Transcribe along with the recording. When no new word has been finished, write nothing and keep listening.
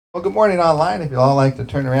Well, good morning online. If you all like to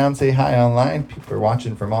turn around, say hi online. People are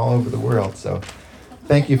watching from all over the world, so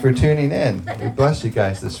thank you for tuning in. We bless you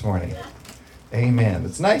guys this morning. Amen.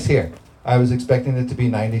 It's nice here. I was expecting it to be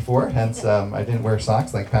 94, hence I didn't wear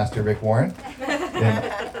socks like Pastor Rick Warren.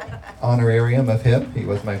 In honorarium of him, he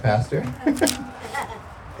was my pastor.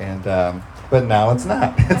 And but now it's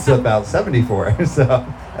not. It's about 74, so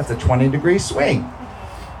that's a 20-degree swing.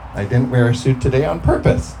 I didn't wear a suit today on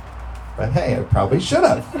purpose. But hey, I probably should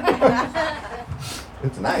have.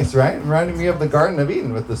 It's nice, right? It reminded me of the Garden of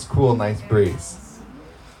Eden with this cool, nice breeze.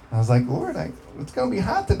 I was like, Lord, it's going to be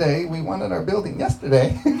hot today. We wanted our building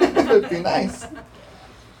yesterday. It would be nice.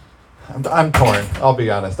 I'm torn. I'll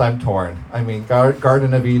be honest. I'm torn. I mean,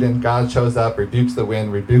 Garden of Eden, God shows up, rebukes the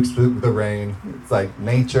wind, rebukes the rain. It's like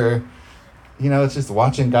nature. You know, it's just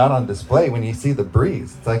watching God on display when you see the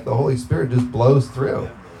breeze. It's like the Holy Spirit just blows through.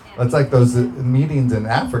 It's like those meetings in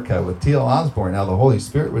Africa with T.L. Osborne, how the Holy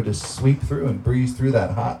Spirit would just sweep through and breeze through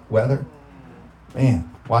that hot weather.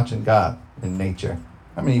 Man, watching God in nature.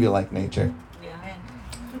 How many of you like nature? Yeah.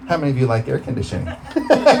 How many of you like air conditioning? I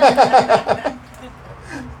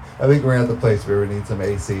think we're at the place where we need some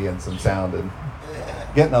AC and some sound and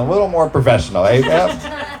getting a little more professional, eh?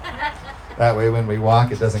 That way when we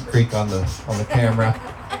walk, it doesn't creak on the camera.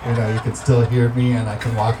 You know, you can still hear me and I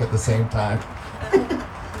can walk at the same time.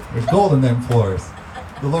 There's gold in them floors.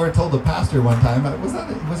 The Lord told the pastor one time,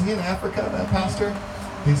 was he in Africa, that pastor?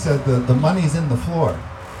 He said the money's in the floor.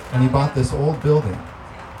 And he bought this old building.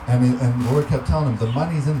 And the Lord kept telling him, the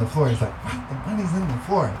money's in the floor. He's like, what? The money's in the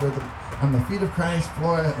floor. On the feet of Christ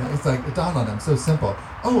floor. And it's like, it dawned on him, so simple.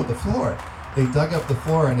 Oh, the floor. They dug up the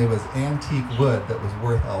floor and it was antique wood that was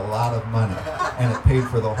worth a lot of money. And it paid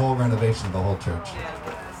for the whole renovation of the whole church.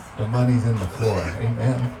 The money's in the floor.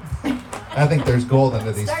 Amen. I think there's gold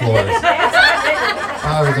under these floors.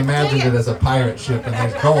 I always imagined it as a pirate ship and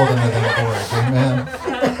there's gold under them floors.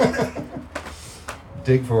 Amen.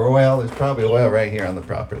 Dig for oil. There's probably oil right here on the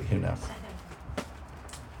property. Who knows?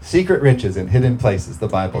 Secret riches in hidden places, the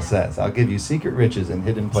Bible says. I'll give you secret riches in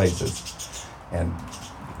hidden places. And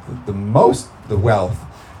the wealth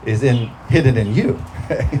is hidden in you.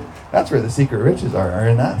 That's where the secret riches are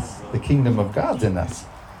in us. The kingdom of God's in us.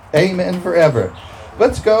 Amen forever.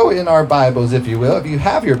 Let's go in our Bibles, if you will. If you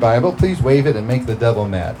have your Bible, please wave it and make the devil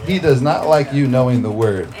mad. He does not like you knowing the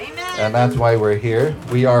Word. Amen. And that's why we're here.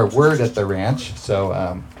 We are Word at the Ranch,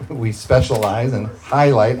 so we specialize and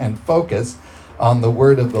highlight and focus on the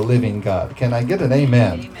Word of the living God. Can I get an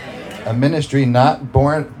amen? Amen. A ministry not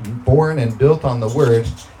born and built on the Word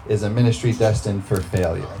is a ministry destined for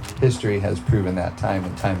failure. History has proven that time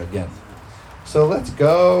and time again. So let's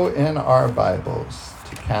go in our Bibles.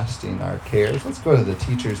 Casting our cares. Let's go to the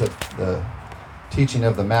teaching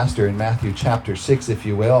of the Master in Matthew chapter 6, if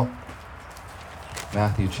you will.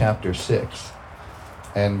 Matthew chapter 6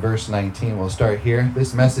 and verse 19. We'll start here.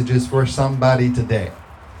 This message is for somebody today.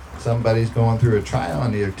 Somebody's going through a trial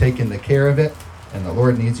and you're taking the care of it, and the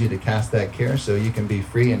Lord needs you to cast that care so you can be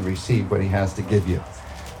free and receive what He has to give you.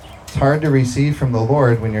 It's hard to receive from the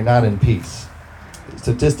Lord when you're not in peace.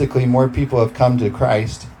 Statistically, more people have come to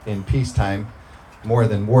Christ in peacetime more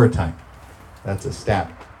than wartime. That's a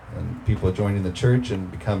stat. And people joining the church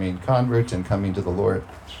and becoming converts and coming to the Lord.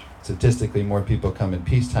 Statistically, more people come in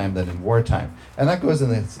peacetime than in wartime. And that goes in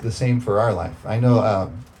the same for our life. I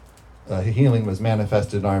know healing was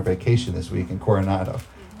manifested on our vacation this week in Coronado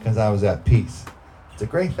because I was at peace. It's a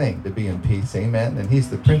great thing to be in peace. Amen. And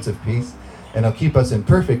He's the Prince of Peace. And He'll keep us in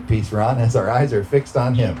perfect peace, Ron, as our eyes are fixed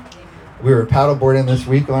on Him. We were paddleboarding this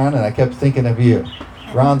week, Ron, and I kept thinking of you.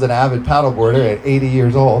 Ron's an avid paddleboarder at 80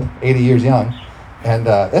 years old, 80 years young, and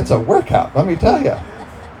it's a workout, let me tell you.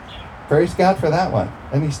 Praise God for that one.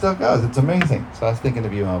 And he still goes. It's amazing. So I was thinking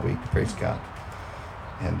of you all week. Praise God.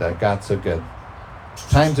 And God's so good.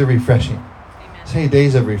 Times of refreshing. Amen. Say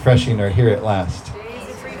days of refreshing are here at last.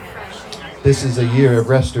 This is a year of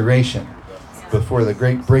restoration before the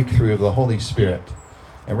great breakthrough of the Holy Spirit.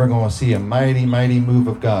 And we're going to see a mighty, mighty move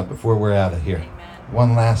of God before we're out of here. Amen.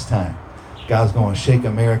 One last time. God's going to shake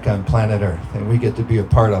America and planet Earth, and we get to be a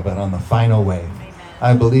part of it on the final wave. Amen.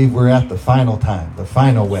 I believe we're at the final time, the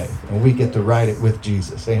final wave, and we get to ride it with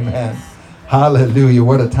Jesus. Amen. Hallelujah.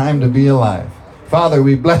 What a time to be alive. Father,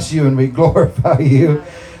 we bless you and we glorify you.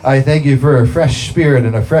 I thank you for a fresh spirit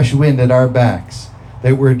and a fresh wind at our backs,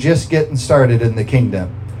 that we're just getting started in the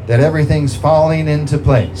kingdom, that everything's falling into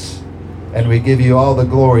place, and we give you all the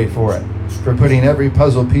glory for it, for putting every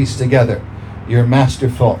puzzle piece together. You're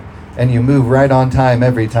masterful. And you move right on time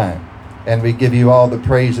every time. And we give you all the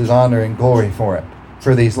praises, honor, and glory for it.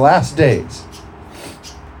 For these last days.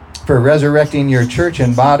 For resurrecting your church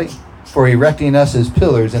and body. for erecting us as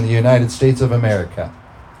pillars in the United States of America,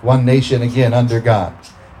 one nation again under God,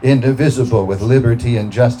 indivisible with liberty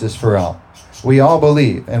and justice for all. We all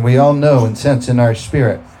believe and we all know and sense in our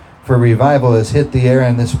spirit, for revival has hit the air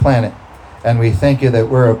on this planet, and we thank you that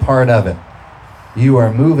we're a part of it. You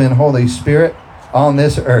are moving, Holy Spirit, on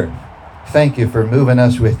this earth. Thank you for moving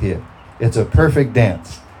us with you. It's a perfect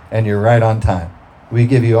dance, and you're right on time. We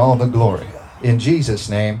give you all the glory. In Jesus'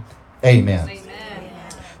 name, amen. Amen.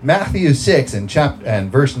 Matthew 6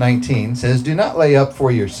 and verse 19 says, "Do not lay up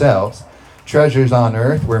for yourselves treasures on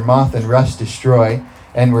earth where moth and rust destroy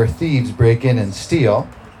and where thieves break in and steal."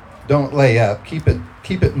 Don't lay up. Keep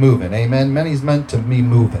it moving. Amen. Money's meant to be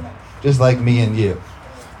moving, just like me and you.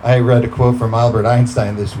 I read a quote from Albert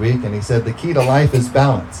Einstein this week, and he said, "The key to life is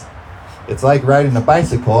balance. It's like riding a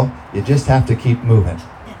bicycle. You just have to keep moving."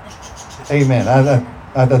 Amen.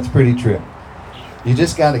 That's pretty true. You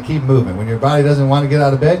just got to keep moving. When your body doesn't want to get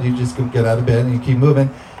out of bed, you just get out of bed and you keep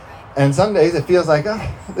moving. And some days it feels like, oh,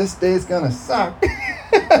 this day's going to suck.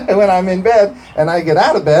 When I'm in bed and I get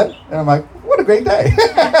out of bed, and I'm like, what a great day.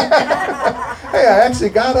 Hey, I actually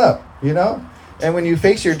got up, you know? And when you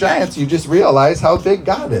face your giants, you just realize how big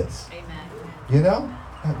God is. Amen. You know?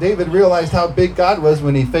 David realized how big God was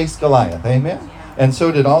when he faced Goliath. Amen? And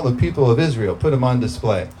so did all the people of Israel. Put him on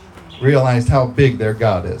display. Realized how big their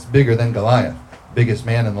God is. Bigger than Goliath. Biggest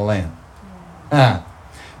man in the land.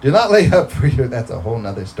 Do not lay up for you. That's a whole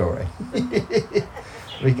nother story.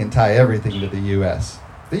 We can tie everything to the U.S.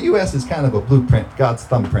 The U.S. is kind of a blueprint, God's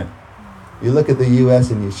thumbprint. You look at the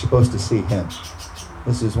U.S. and you're supposed to see him.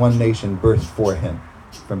 This is one nation birthed for him,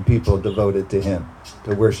 from people devoted to him,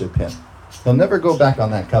 to worship him. He'll never go back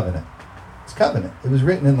on that covenant. It's covenant. It was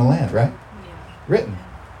written in the land, right? Yeah. Written.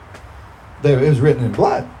 It was written in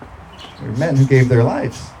blood. There were men who gave their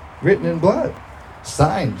lives. Written in blood.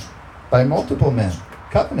 Signed by multiple men.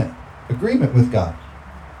 Covenant. Agreement with God.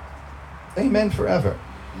 Amen forever.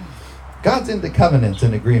 God's into covenants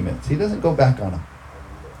and agreements. He doesn't go back on them.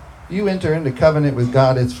 You enter into covenant with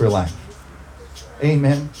God, it's for life.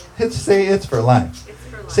 Amen. Say it's for life. It's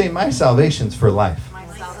for life. Say my salvation's for life. My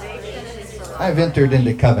salvation is for life. I've entered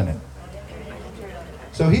into covenant.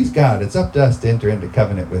 So he's God. It's up to us to enter into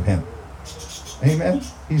covenant with him. Amen.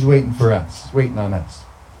 He's waiting for us. He's waiting on us.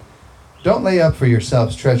 Don't lay up for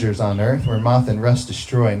yourselves treasures on earth where moth and rust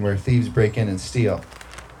destroy and where thieves break in and steal.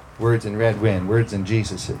 Words in red wind. Words in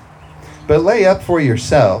Jesus. But lay up for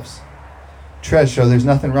yourselves treasure. So there's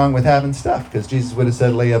nothing wrong with having stuff, because Jesus would have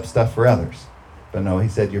said lay up stuff for others. But no, he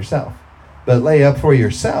said yourself. But lay up for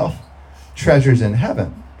yourself treasures in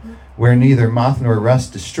heaven, where neither moth nor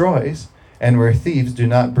rust destroys, and where thieves do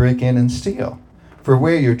not break in and steal. For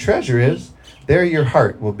where your treasure is, there your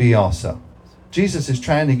heart will be also. Jesus is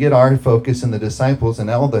trying to get our focus, and the disciples and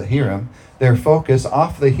all that hear him, their focus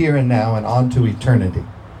off the here and now and onto eternity.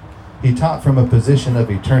 He taught from a position of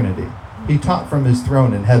eternity. He taught from his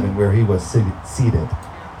throne in heaven where he was seated,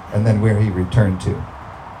 and then where he returned to.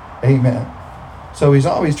 Amen. So he's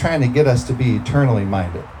always trying to get us to be eternally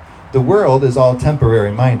minded. The world is all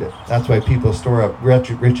temporary minded. That's why people store up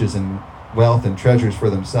riches and wealth and treasures for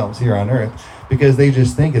themselves here on earth, because they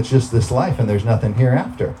just think it's just this life and there's nothing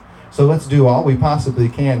hereafter. So let's do all we possibly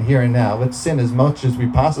can here and now. Let's sin as much as we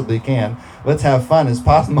possibly can. Let's have fun as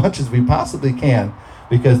much as we possibly can,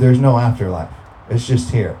 because there's no afterlife. It's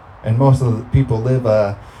just here. And most of the people live,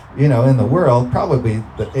 in the world, probably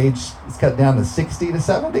the age is cut down to 60 to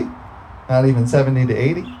 70, not even 70 to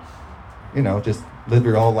 80. Just live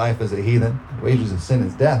your whole life as a heathen. The wages of sin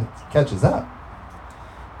is death. It catches up.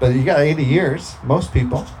 But you got 80 years, most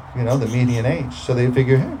people, the median age. So they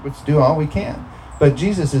figure, hey, let's do all we can. But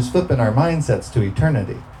Jesus is flipping our mindsets to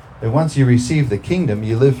eternity. That once you receive the kingdom,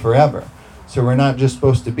 you live forever. So we're not just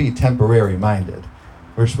supposed to be temporary minded.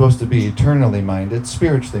 We're supposed to be eternally minded,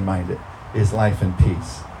 spiritually minded, is life and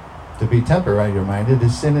peace. To be temporary minded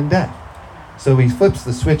is sin and death. So he flips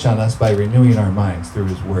the switch on us by renewing our minds through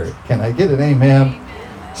his word. Can I get an amen?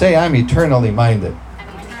 Amen. Say, I'm eternally minded.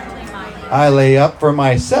 I lay up for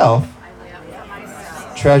myself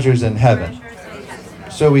treasures in heaven.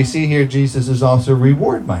 So we see here Jesus is also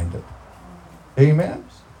reward minded. Amen.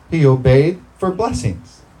 He obeyed for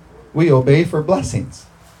blessings. We obey for blessings.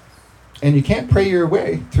 And you can't pray your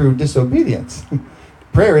way through disobedience.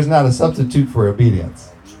 Prayer is not a substitute for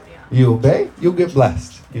obedience. You obey, you'll get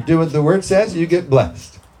blessed. You do what the word says, you get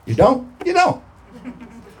blessed. You don't, you don't.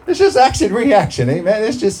 It's just action reaction, amen.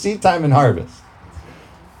 It's just seed time and harvest.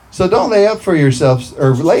 So don't lay up for yourselves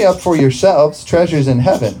treasures in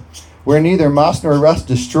heaven, where neither moth nor rust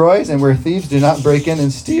destroys, and where thieves do not break in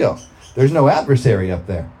and steal. There's no adversary up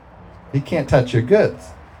there. He can't touch your goods.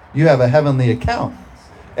 You have a heavenly account.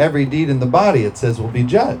 Every deed in the body, it says, will be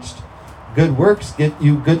judged. Good works get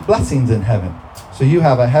you good blessings in heaven. So you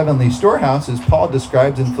have a heavenly storehouse, as Paul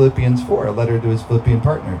describes in Philippians 4, a letter to his Philippian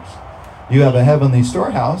partners. You have a heavenly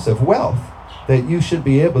storehouse of wealth that you should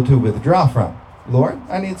be able to withdraw from. Lord,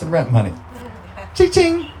 I need some rent money.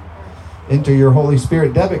 Ching-ching! Enter your Holy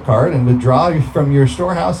Spirit debit card and withdraw from your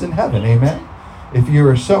storehouse in heaven. Amen? If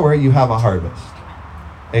you're a sower, you have a harvest.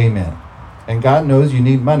 Amen. And God knows you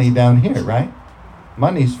need money down here, right?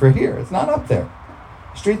 Money's for here. It's not up there.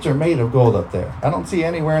 Streets are made of gold up there. I don't see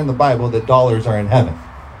anywhere in the Bible that dollars are in heaven.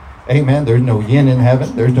 Amen. There's no yen in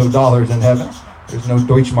heaven. There's no dollars in heaven. There's no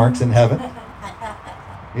Deutschmarks in heaven.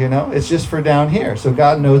 You know, it's just for down here. So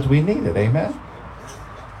God knows we need it. Amen.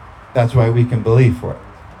 That's why we can believe for it.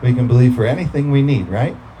 We can believe for anything we need,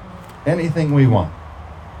 right? Anything we want.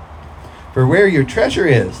 For where your treasure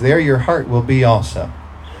is, there your heart will be also.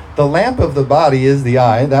 The lamp of the body is the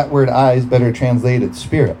eye. That word eye is better translated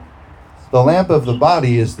spirit. The lamp of the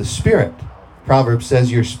body is the spirit. Proverbs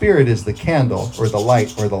says your spirit is the candle or the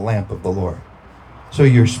light or the lamp of the Lord. So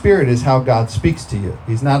your spirit is how God speaks to you.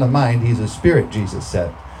 He's not a mind, he's a spirit, Jesus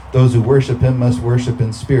said. Those who worship him must worship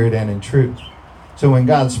in spirit and in truth. So when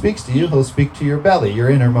God speaks to you, he'll speak to your belly, your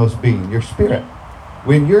innermost being, your spirit.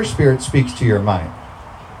 When your spirit speaks to your mind,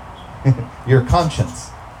 your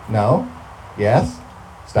conscience. No, yes,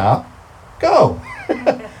 stop, go.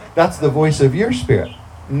 That's the voice of your spirit.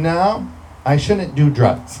 No, I shouldn't do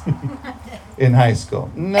drugs in high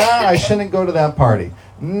school. No, I shouldn't go to that party.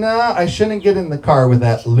 No, I shouldn't get in the car with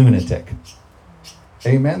that lunatic.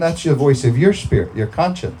 Amen. That's your voice of your spirit, your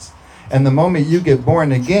conscience. And the moment you get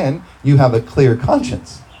born again, you have a clear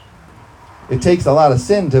conscience. It takes a lot of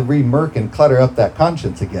sin to re-murk and clutter up that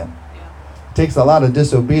conscience again. It takes a lot of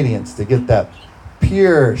disobedience to get that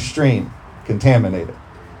pure stream contaminated.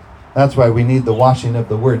 That's why we need the washing of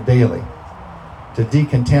the word daily, to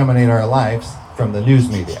decontaminate our lives from the news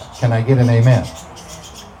media. Can I get an amen?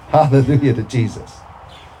 Hallelujah to Jesus.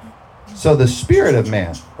 So the spirit of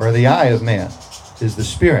man, or the eye of man, is the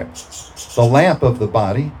spirit. The lamp of the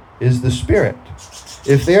body is the spirit.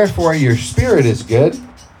 If therefore your spirit is good,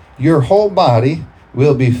 your whole body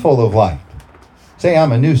will be full of light. Say,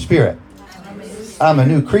 I'm a new spirit. I'm a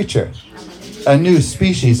new creature. A new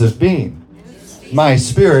species of being. My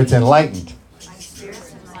spirit's enlightened.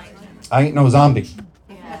 I ain't no zombie.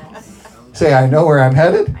 Say, I know where I'm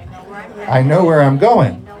headed. I know where I'm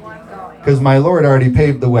going. Because my Lord already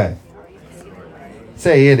paved the way.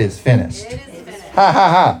 Say, it is finished. Ha ha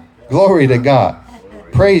ha. Glory to God.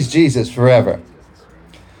 Praise Jesus forever.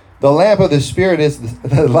 The lamp of the spirit is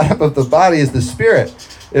the lamp of the body is the spirit.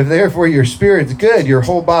 If therefore your spirit's good, your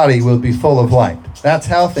whole body will be full of light. That's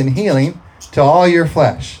health and healing to all your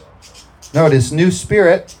flesh. Notice, new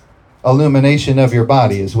spirit, illumination of your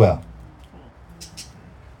body as well.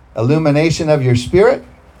 Illumination of your spirit,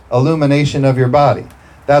 illumination of your body.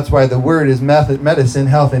 That's why the word is medicine,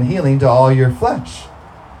 health, and healing to all your flesh.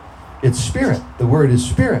 It's spirit. The word is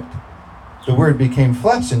spirit. The word became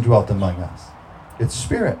flesh and dwelt among us. It's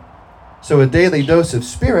spirit. So a daily dose of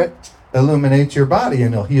spirit illuminates your body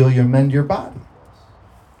and it'll heal you and mend your body.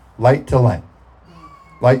 Light to light.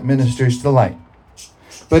 Light ministers to light.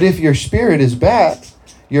 But if your spirit is bad,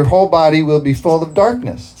 your whole body will be full of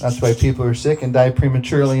darkness. That's why people are sick and die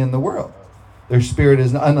prematurely in the world. Their spirit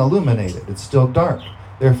is unilluminated. It's still dark.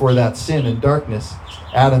 Therefore, that sin and darkness,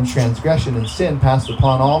 Adam's transgression and sin passed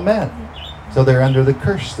upon all men. So they're under the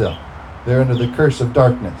curse still. They're under the curse of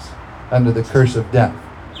darkness, under the curse of death.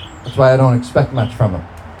 That's why I don't expect much from them.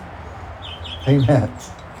 Amen.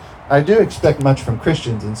 I do expect much from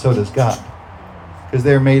Christians, and so does God, because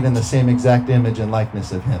they're made in the same exact image and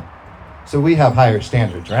likeness of him. So we have higher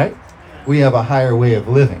standards, right? We have a higher way of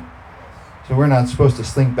living. So we're not supposed to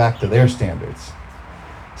slink back to their standards.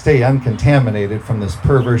 Stay uncontaminated from this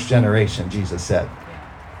perverse generation, Jesus said.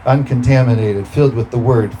 Uncontaminated, filled with the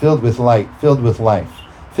word, filled with light, filled with life,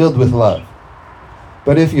 filled with love.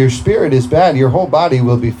 But if your spirit is bad, your whole body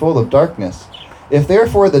will be full of darkness. If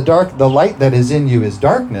therefore the light that is in you is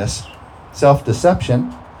darkness,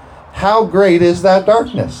 self-deception, how great is that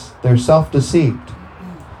darkness? They're self-deceived.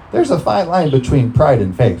 There's a fine line between pride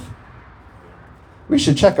and faith. We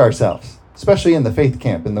should check ourselves, especially in the faith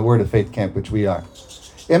camp, in the Word of Faith camp, which we are.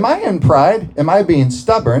 Am I in pride? Am I being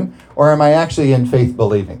stubborn? Or am I actually in faith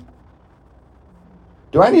believing?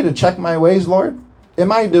 Do I need to check my ways, Lord?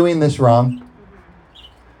 Am I doing this wrong?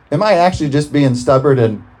 Am I actually just being stubborn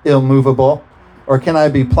and immovable? Or can I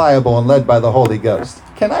be pliable and led by the Holy Ghost?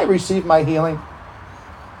 Can I receive my healing?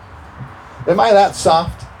 Am I that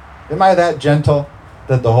soft? Am I that gentle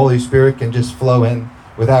that the Holy Spirit can just flow in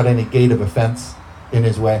without any gate of offense in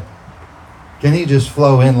his way? Can he just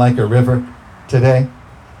flow in like a river today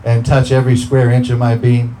and touch every square inch of my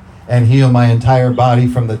being and heal my entire body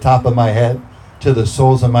from the top of my head to the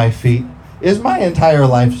soles of my feet? Is my entire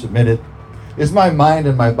life submitted? Is my mind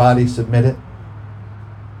and my body submitted?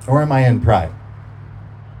 Or am I in pride?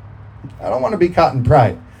 I don't want to be caught in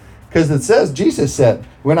pride. Because it says, Jesus said,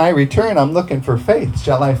 when I return, I'm looking for faith.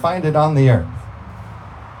 Shall I find it on the earth?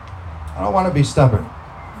 I don't want to be stubborn.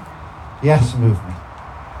 Yes, move me.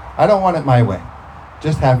 I don't want it my way.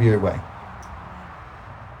 Just have your way.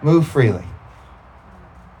 Move freely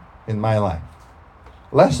in my life.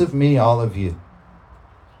 Less of me, all of you.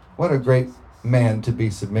 What a great man to be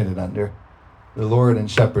submitted under. The Lord and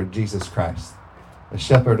Shepherd, Jesus Christ. The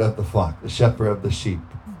shepherd of the flock, the shepherd of the sheep,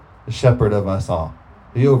 the shepherd of us all,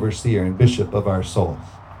 the overseer and bishop of our souls.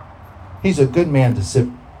 He's a good man to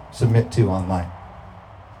submit to online.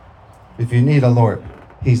 If you need a Lord,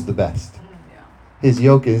 he's the best. His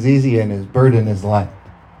yoke is easy and his burden is light.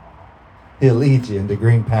 He'll lead you into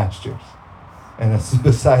green pastures, and it's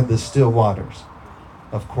beside the still waters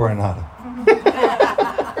of Coronado.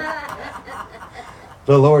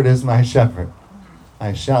 The Lord is my shepherd.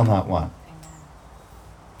 I shall not want.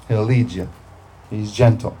 He'll lead you. He's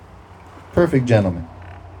gentle. Perfect gentleman.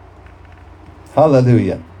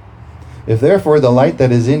 Hallelujah. If therefore the light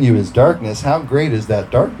that is in you is darkness, how great is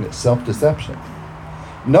that darkness? Self-deception.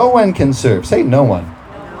 No one can serve. Say no one.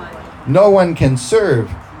 No one can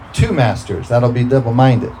serve two masters. That'll be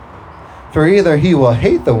double-minded. For either he will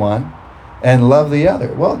hate the one and love the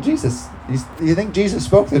other. Well, Jesus, you think Jesus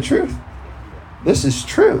spoke the truth? This is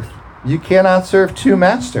truth. You cannot serve two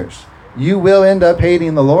masters. You will end up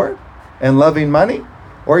hating the Lord and loving money,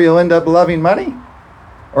 or you'll end up loving money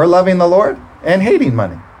or loving the Lord and hating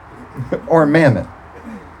money or mammon.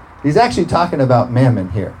 He's actually talking about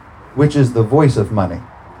mammon here, which is the voice of money.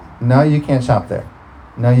 No, you can't shop there.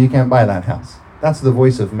 No, you can't buy that house. That's the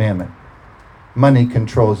voice of mammon. Money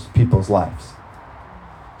controls people's lives.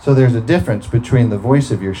 So there's a difference between the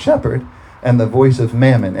voice of your shepherd and the voice of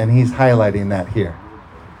mammon, and he's highlighting that here.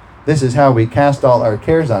 This is how we cast all our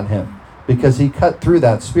cares on him, because he cut through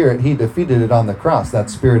that spirit. He defeated it on the cross,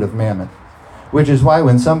 that spirit of mammon. Which is why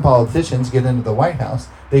when some politicians get into the White House,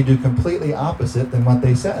 they do completely opposite than what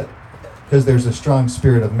they said, because there's a strong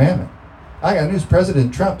spirit of mammon. I got news.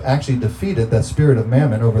 President Trump actually defeated that spirit of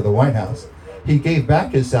mammon over the White House. He gave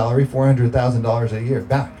back his salary, $400,000 a year,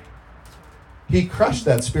 back. He crushed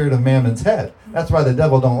that spirit of mammon's head. That's why the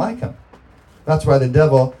devil don't like him. That's why the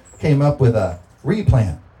devil came up with a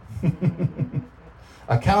replan.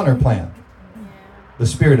 A counter plan. The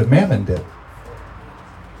spirit of mammon did.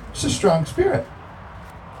 It's a strong spirit.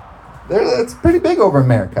 It's pretty big over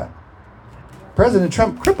America. President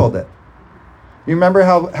Trump crippled it. You remember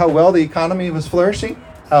how well the economy was flourishing?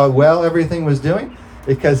 How well everything was doing?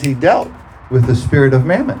 Because he dealt with the spirit of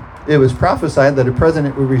mammon. It was prophesied that a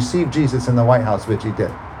president would receive Jesus in the White House, which he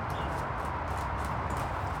did.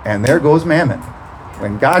 And there goes mammon.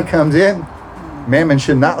 When God comes in, mammon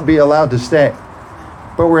should not be allowed to stay.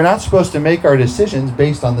 But we're not supposed to make our decisions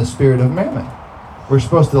based on the spirit of mammon. We're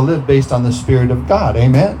supposed to live based on the spirit of God.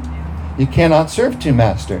 Amen? You cannot serve two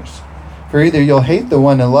masters. For either you'll hate the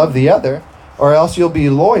one and love the other, or else you'll be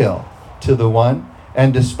loyal to the one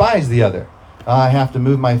and despise the other. I have to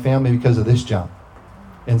move my family because of this job.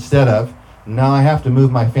 Instead of, no, I have to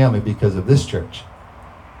move my family because of this church.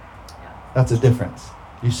 That's a difference.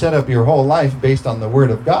 You set up your whole life based on the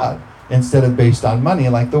Word of God instead of based on money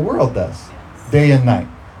like the world does. Day and night,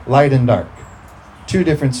 light and dark. Two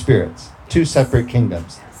different spirits, two separate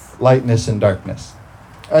kingdoms, lightness and darkness.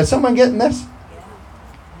 Is someone getting this?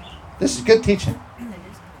 This is good teaching.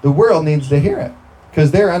 The world needs to hear it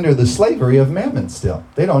because they're under the slavery of mammon still.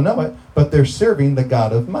 They don't know it, but they're serving the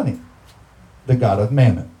god of money, the god of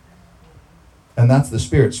mammon. And that's the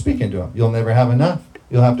spirit speaking to them. You'll never have enough.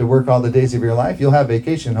 You'll have to work all the days of your life. You'll have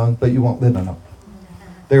vacation homes, but you won't live in them.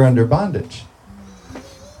 They're under bondage.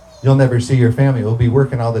 You'll never see your family. You'll be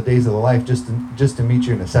working all the days of the life just to meet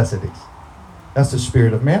your necessities. That's the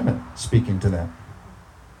spirit of mammon speaking to them.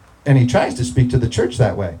 And he tries to speak to the church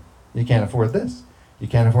that way. You can't afford this. You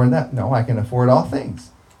can't afford that. No, I can afford all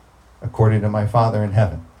things according to my Father in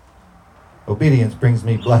heaven. Obedience brings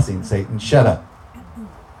me blessing, Satan. Shut up.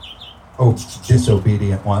 Oh,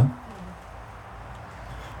 disobedient one.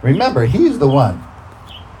 Remember, he's the one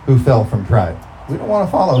who fell from pride. We don't want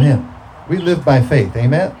to follow him. We live by faith.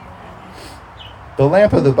 Amen? The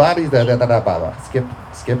lamp of the body,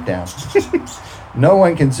 skip down. No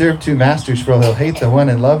one can serve two masters, for he'll hate the one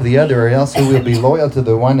and love the other, or else he will be loyal to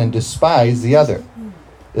the one and despise the other.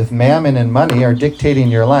 If mammon and money are dictating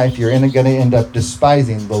your life, you're going to end up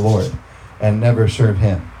despising the Lord and never serve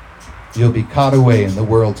him. you'll be caught away in the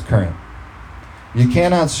world's current. You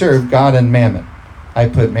cannot serve God and mammon. I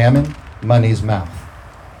put mammon, money's mouth.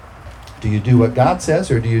 Do you do what God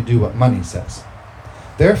says, or do you do what money says?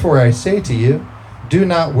 Therefore I say to you, do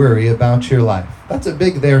not worry about your life. That's a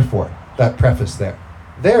big therefore, that preface there.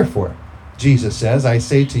 Therefore, Jesus says, I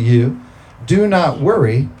say to you, do not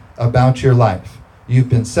worry about your life. You've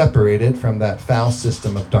been separated from that foul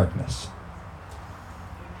system of darkness.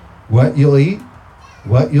 What you'll eat,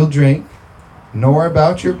 what you'll drink, nor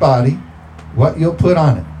about your body, what you'll put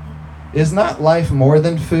on it. Is not life more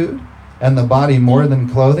than food, and the body more than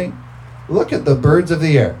clothing? Look at the birds of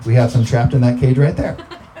the air. We have some trapped in that cage right there.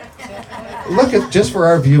 Look at, just for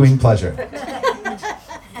our viewing pleasure.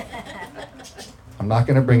 I'm not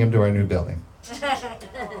going to bring him to our new building. See,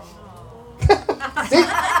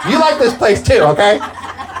 you like this place too, okay?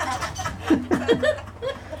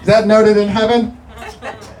 Is that noted in heaven?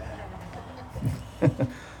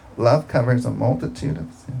 Love covers a multitude of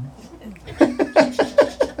sins.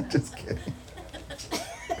 Just kidding.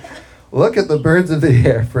 Look at the birds of the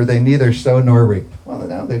air, for they neither sow nor reap. Well,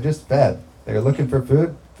 no, they're just fed. They're looking for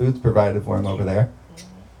food. Food's provided for them over there.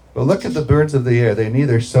 But look at the birds of the air. They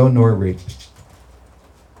neither sow nor reap,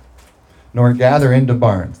 nor gather into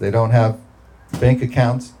barns. They don't have bank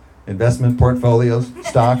accounts, investment portfolios,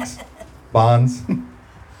 stocks, bonds.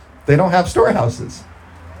 They don't have storehouses.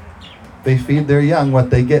 They feed their young what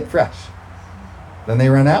they get fresh. Then they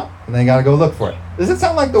run out, and they got to go look for it. Does it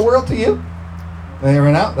sound like the world to you? Then they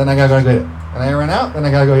run out, then I got to go get it. And I run out, then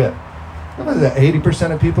I got to go get it. What is that,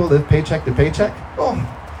 80% of people live paycheck to paycheck? Oh,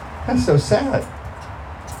 that's so sad.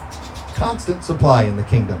 Constant supply in the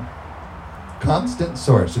kingdom. Constant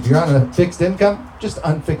source. If you're on a fixed income, just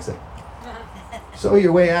unfix it. Sow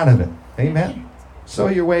your way out of it. Amen? Sow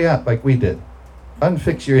your way up like we did.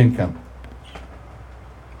 Unfix your income.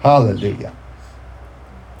 Hallelujah.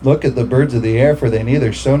 Look at the birds of the air, for they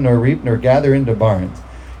neither sow nor reap nor gather into barns,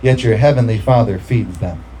 yet your heavenly Father feeds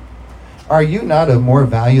them. Are you not of more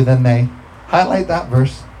value than they? Highlight that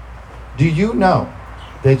verse. Do you know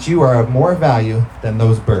that you are of more value than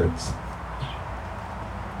those birds?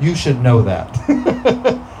 You should know that.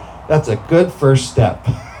 That's a good first step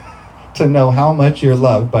to know how much you're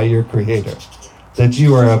loved by your Creator. That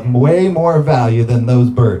you are of way more value than those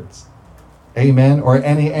birds. Amen? Or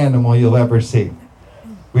any animal you'll ever see.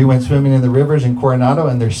 We went swimming in the rivers in Coronado,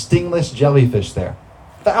 and there's stingless jellyfish there.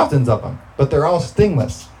 Thousands of them, but they're all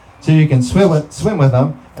stingless. So you can swim with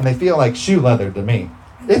them, and they feel like shoe leather to me.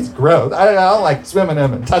 It's gross. I don't like swimming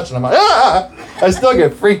them and touching them. I still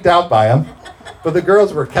get freaked out by them. But the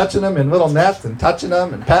girls were catching them in little nets and touching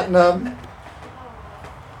them and petting them.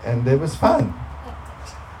 And it was fun.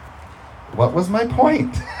 What was my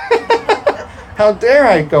point? How dare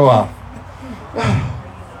I go off?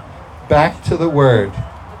 Back to the Word.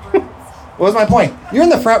 What was my point? You're in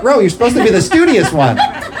the front row. You're supposed to be the studious one.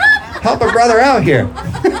 Help a brother out here.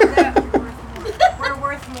 We're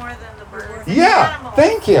worth more than the birds. Yeah,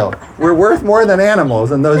 thank you. We're worth more than animals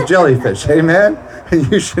and those jellyfish. Amen?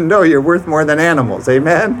 You should know you're worth more than animals.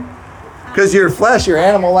 Amen? Because your flesh, your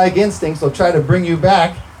animal-like instincts will try to bring you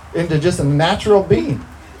back into just a natural being.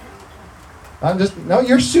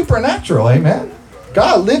 You're supernatural. Amen?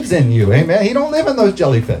 God lives in you. Amen? He don't live in those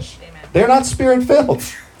jellyfish. They're not spirit-filled.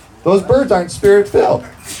 Those birds aren't spirit-filled.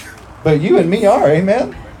 But you and me are.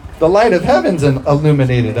 Amen? The light of heaven's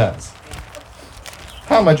illuminated us.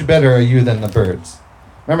 How much better are you than the birds?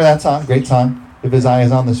 Remember that song? Great song. If his eye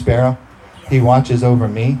is on the sparrow, he watches over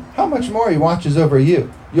me. How much more he watches over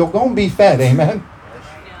you? You're going to be fed. Amen?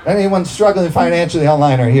 Anyone struggling financially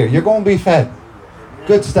online or here, you're going to be fed.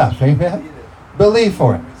 Good stuff. Amen? Believe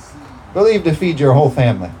for it. Believe to feed your whole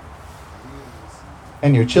family.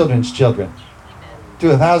 And your children's children. To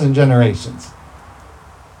 1,000 generations.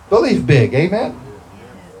 Believe big. Amen?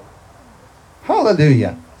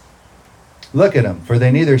 Hallelujah. Look at them, for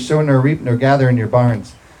they neither sow nor reap nor gather in your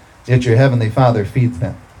barns, yet your heavenly Father feeds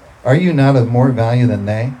them. Are you not of more value than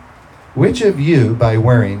they? Which of you, by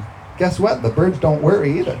worrying, guess what? The birds don't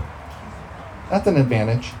worry either. That's an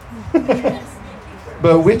advantage.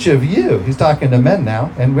 But which of you, he's talking to men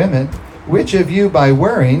now and women, which of you by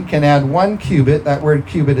worrying can add 1 cubit, that word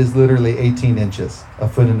cubit is literally 18 inches,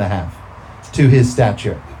 1.5 feet, to his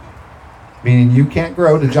stature? Meaning you can't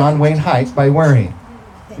grow to John Wayne height by worrying.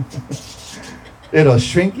 It'll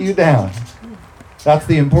shrink you down. That's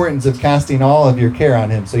the importance of casting all of your care on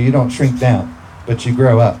him, so you don't shrink down, but you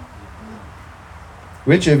grow up.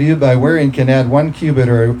 Which of you by worrying can add 1 cubit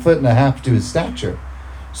or 1.5 feet to his stature?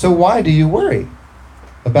 So why do you worry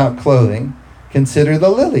about clothing? Consider the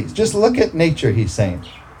lilies. Just look at nature, he's saying.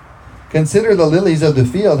 Consider the lilies of the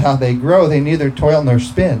field, how they grow. They neither toil nor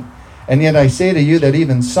spin. And yet I say to you that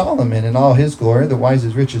even Solomon in all his glory, the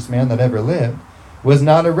wisest, richest man that ever lived, was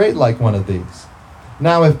not arrayed like one of these.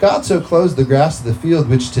 Now if God so clothes the grass of the field,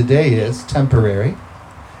 which today is temporary,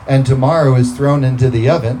 and tomorrow is thrown into the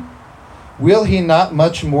oven, will he not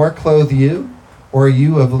much more clothe you, or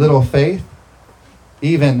you of little faith,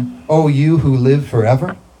 even, O you who live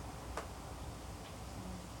forever?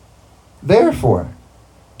 Therefore,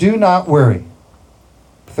 do not worry.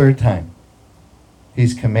 Third time,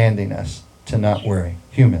 he's commanding us to not worry,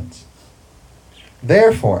 humans.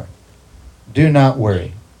 Therefore, do not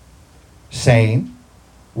worry, saying,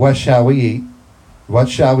 what shall we eat? What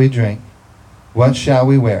shall we drink? What shall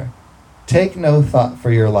we wear? Take no thought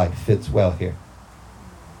for your life. Fits well here.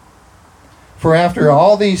 For after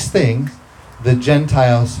all these things, the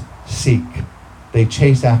Gentiles seek. They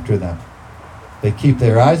chase after them. They keep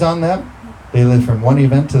their eyes on them. They live from one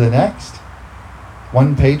event to the next.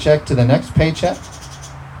 One paycheck to the next paycheck.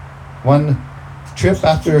 One trip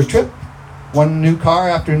after a trip. One new car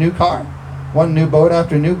after new car. One new boat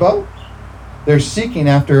after new boat. They're seeking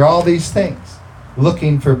after all these things.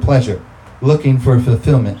 Looking for pleasure. Looking for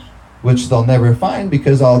fulfillment. Which they'll never find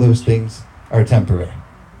because all those things are temporary.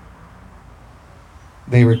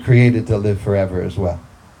 They were created to live forever as well.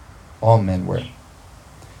 All men were.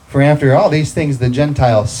 For after all these things the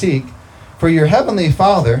Gentiles seek, for your heavenly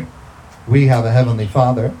Father, we have a heavenly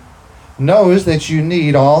Father, knows that you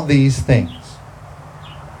need all these things.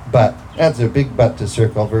 But, that's a big but to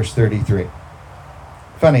circle, verse 33.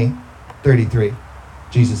 Funny, 33,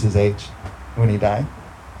 Jesus' age when he died.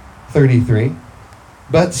 33.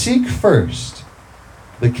 But seek first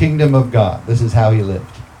the kingdom of God. This is how he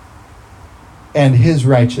lived. And his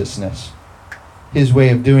righteousness. His way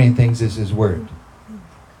of doing things is his word.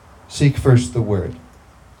 Seek first the word.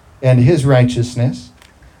 And his righteousness.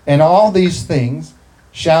 And all these things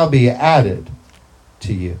shall be added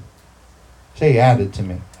to you. Say added to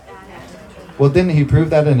me. Well, didn't he prove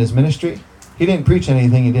that in his ministry? He didn't preach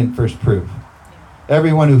anything he didn't first prove.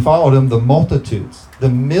 Everyone who followed him, the multitudes, the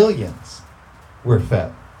millions, were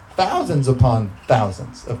fed. Thousands upon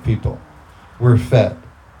thousands of people were fed.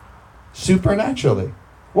 Supernaturally.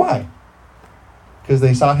 Why? Because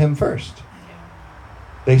they sought him first.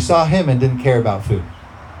 They saw him and didn't care about food.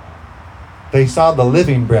 They saw the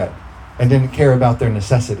living bread and didn't care about their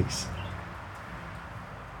necessities.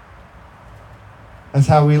 That's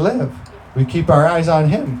how we live. We keep our eyes on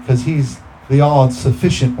him because he's the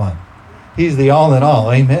all-sufficient one. He's the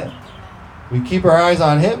all-in-all. Amen. We keep our eyes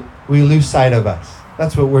on him, we lose sight of us.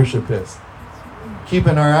 That's what worship is.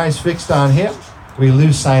 Keeping our eyes fixed on him, we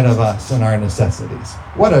lose sight of us and our necessities.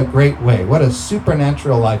 What a great way. What a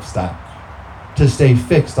supernatural lifestyle to stay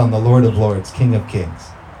fixed on the Lord of Lords, King of Kings.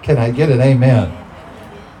 Can I get it? Amen.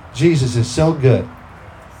 Jesus is so good.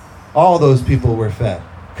 All those people were fed,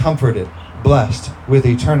 comforted, blessed with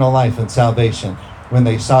eternal life and salvation when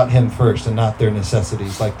they sought him first and not their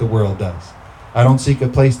necessities like the world does. I don't seek a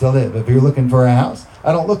place to live. If you're looking for a house,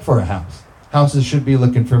 I don't look for a house. Houses should be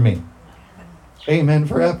looking for me. Amen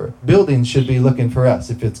forever. Buildings should be looking for us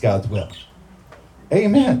if it's God's will.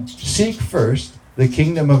 Amen. Seek first the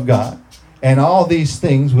kingdom of God, and all these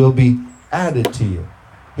things will be added to you.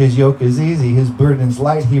 His yoke is easy, his burden's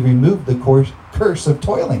light. He removed the curse of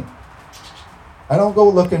toiling. I don't go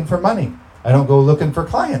looking for money. I don't go looking for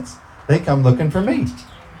clients. They come looking for me.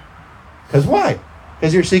 Because why?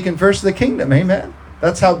 Because you're seeking first the kingdom. Amen.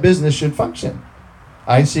 That's how business should function.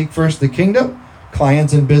 I seek first the kingdom.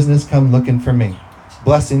 Clients and business come looking for me.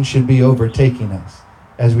 Blessings should be overtaking us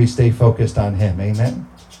as we stay focused on him. Amen.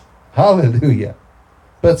 Hallelujah.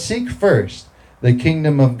 But seek first the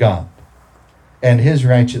kingdom of God and his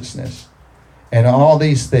righteousness, and all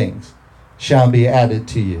these things shall be added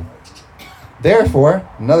to you. Therefore,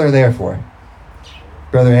 another therefore.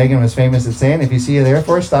 Brother Hagin was famous at saying, if you see a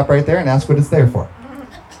therefore, stop right there and ask what it's there for.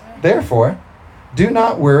 Therefore, do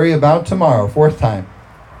not worry about tomorrow. Fourth time.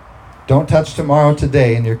 Don't touch tomorrow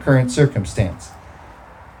today in your current circumstance.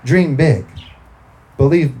 Dream big.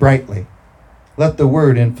 Believe brightly. Let the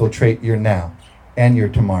word infiltrate your now and your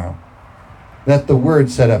tomorrow. Let the word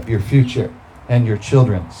set up your future and your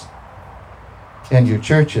children's and your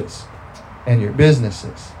churches and your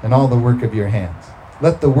businesses and all the work of your hands.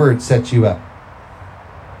 Let the word set you up.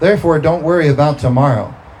 Therefore, don't worry about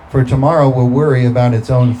tomorrow, for tomorrow will worry about its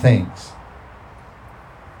own things.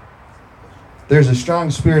 There's a strong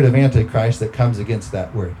spirit of Antichrist that comes against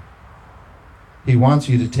that word. He wants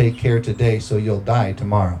you to take care today so you'll die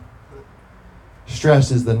tomorrow.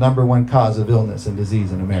 Stress is the #1 cause of illness and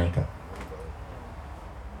disease in America.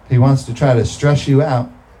 He wants to try to stress you out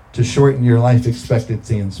to shorten your life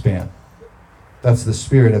expectancy and span. That's the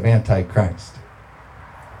spirit of Antichrist.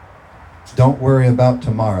 Don't worry about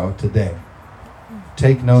tomorrow, today.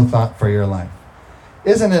 Take no thought for your life.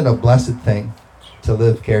 Isn't it a blessed thing to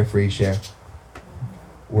live carefree, share?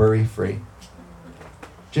 Worry-free.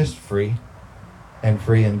 Just free, and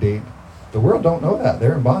free indeed. The world don't know that.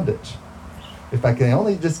 They're in bondage. If I can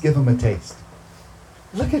only just give them a taste.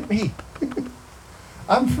 Look at me.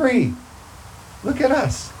 I'm free. Look at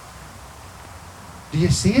us. Do you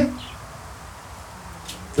see it?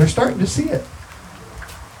 They're starting to see it.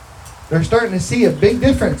 They're starting to see a big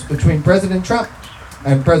difference between President Trump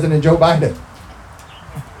and President Joe Biden.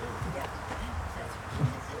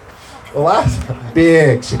 The last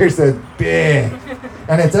big, Cher said big.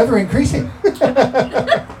 And it's ever increasing.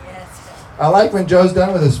 I like when Joe's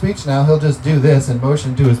done with his speech now, he'll just do this and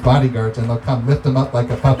motion to his bodyguards and they'll come lift him up like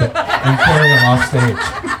a puppet and carry him off stage.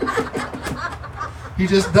 He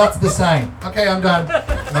just, that's the sign. Okay, I'm done.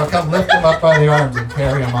 And they'll come lift him up by the arms and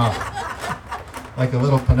carry him off. Like a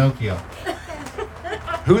little Pinocchio.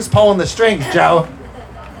 Who's pulling the strings, Joe?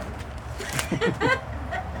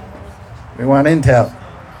 We want intel.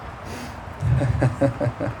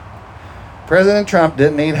 President Trump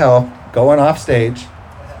didn't need help going off stage,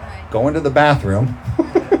 going to the bathroom,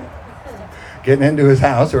 getting into his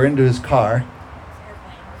house or into his car.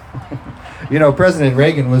 You know, President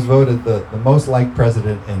Reagan was voted the most liked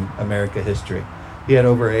president in America history. He had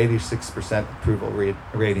over 86% approval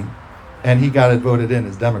rating, and he got it voted in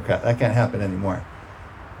as Democrat. That can't happen anymore.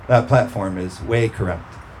 That platform is way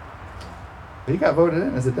corrupt. But he got voted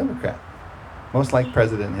in as a Democrat. Most liked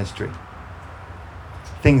president in history.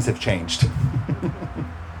 Things have changed.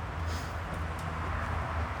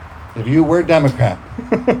 If you were Democrat,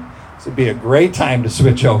 this would be a great time to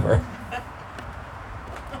switch over.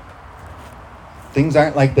 Things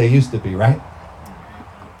aren't like they used to be, right?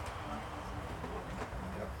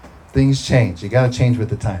 Things change. You got to change with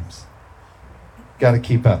the times. Got to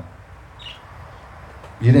keep up.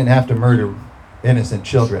 You didn't have to murder innocent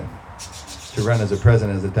children to run as a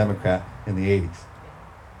president as a Democrat in the 80s.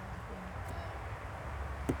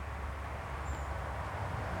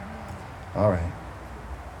 All right.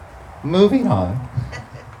 Moving on.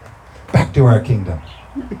 Back to our kingdom.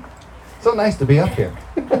 So nice to be up here.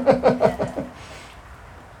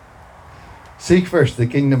 Seek first the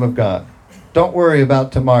kingdom of God. Don't worry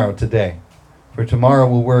about tomorrow today, for tomorrow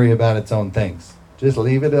will worry about its own things. Just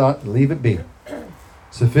leave it be.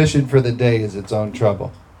 Sufficient for the day is its own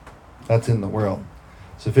trouble. That's in the world.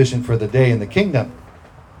 Sufficient for the day in the kingdom,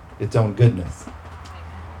 its own goodness.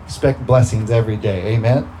 Expect blessings every day.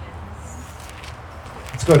 Amen?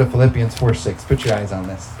 Let's go to Philippians 4:6. Put your eyes on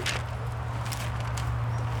this.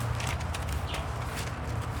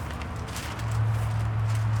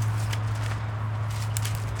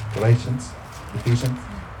 Galatians, Ephesians,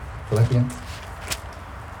 Philippians,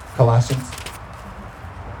 Colossians.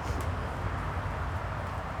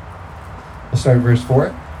 We'll start at verse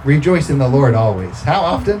 4. Rejoice in the Lord always. How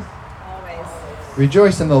often? Always.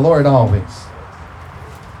 Rejoice in the Lord always.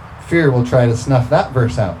 Fear will try to snuff that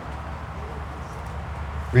verse out.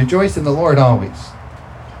 Rejoice in the Lord always.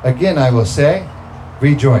 Again I will say,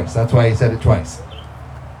 rejoice. That's why he said it twice.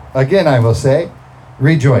 Again I will say,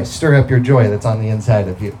 rejoice. Stir up your joy that's on the inside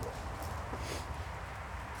of you.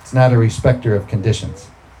 It's not a respecter of conditions.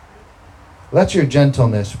 Let your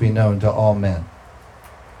gentleness be known to all men.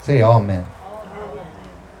 Say all men.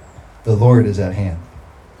 The Lord is at hand.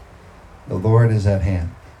 The Lord is at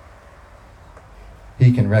hand.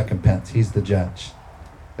 He can recompense. He's the judge.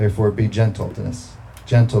 Therefore be gentle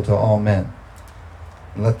to all men.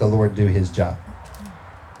 And let the Lord do his job.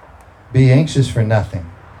 Be anxious for nothing.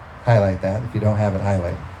 Highlight that if you don't have it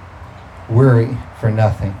highlighted. Worry for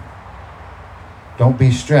nothing. Don't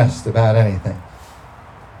be stressed about anything.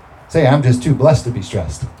 Say, I'm just too blessed to be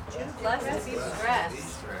stressed. Too blessed to be stressed.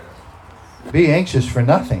 Be anxious for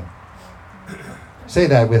nothing. Say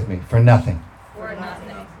that with me. For nothing. For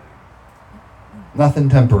nothing. Nothing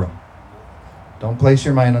temporal. Don't place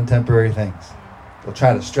your mind on temporary things. They'll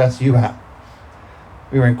try to stress you out.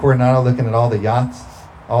 We were in Coronado looking at all the yachts,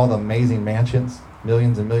 all the amazing mansions,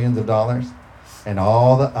 millions and millions of dollars, and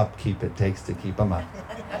all the upkeep it takes to keep them up.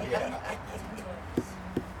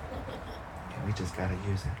 We just got to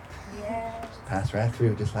use it. Yes. Just pass right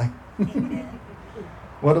through, just like.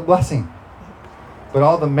 What a blessing. But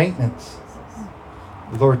all the maintenance.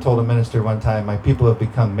 The Lord told a minister one time, my people have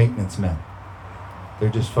become maintenance men. They're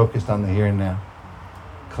just focused on the here and now.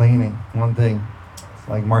 Cleaning, one thing,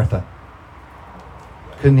 like Martha.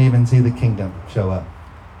 Couldn't even see the kingdom show up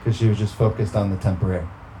because she was just focused on the temporary.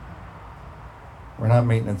 We're not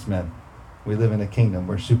maintenance men. We live in a kingdom.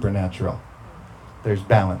 We're supernatural. There's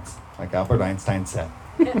balance, like Albert Einstein said.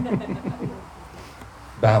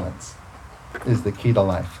 Balance. is the key to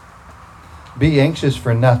life. Be anxious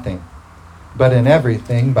for nothing, but in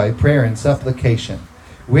everything by prayer and supplication,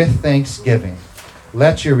 with thanksgiving,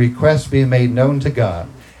 let your requests be made known to God,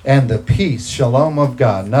 and the peace, shalom of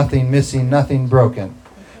God, nothing missing, nothing broken,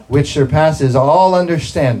 which surpasses all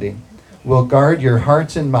understanding, will guard your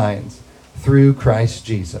hearts and minds through Christ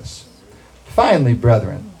Jesus. Finally,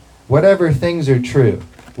 brethren, whatever things are true,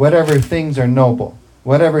 whatever things are noble,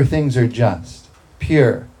 whatever things are just,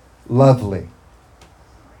 pure, lovely.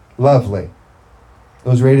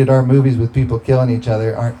 Those rated R movies with people killing each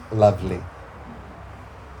other aren't lovely.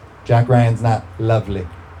 Jack Ryan's not lovely.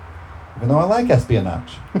 Even though I like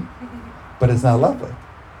espionage. But it's not lovely.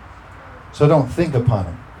 So don't think upon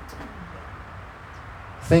it.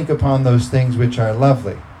 Think upon those things which are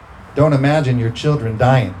lovely. Don't imagine your children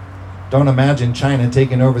dying. Don't imagine China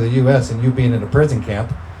taking over the U.S. and you being in a prison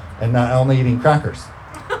camp and not only eating crackers.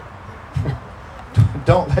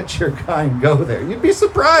 Don't let your kind go there. You'd be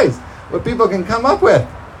surprised what people can come up with.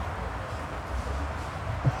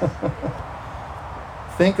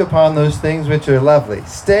 Think upon those things which are lovely.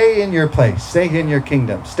 Stay in your place. Stay in your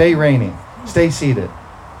kingdom. Stay reigning. Stay seated.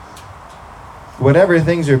 Whatever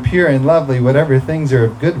things are pure and lovely, whatever things are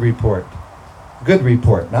of good report. Good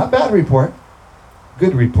report. Not bad report.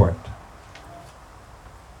 Good report.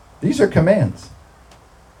 These are commands.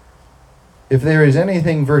 If there is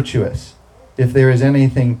anything virtuous, if there is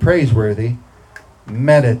anything praiseworthy,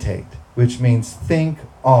 meditate, which means think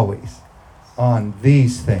always on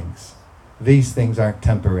these things. These things aren't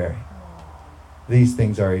temporary. These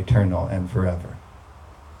things are eternal and forever.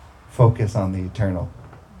 Focus on the eternal.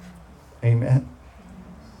 Amen.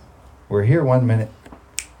 We're here 1 minute,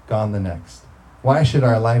 gone the next. Why should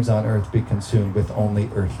our lives on earth be consumed with only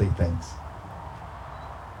earthly things?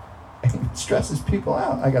 It stresses people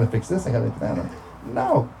out. I got to fix this, I got to fix that.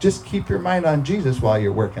 No, just keep your mind on Jesus while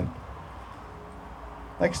you're working.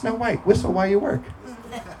 Like Snow White, whistle while you work.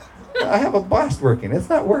 I have a blast working. It's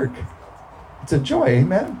not work. It's a joy,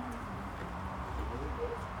 amen?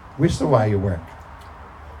 Whistle while you work.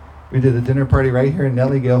 We did a dinner party right here in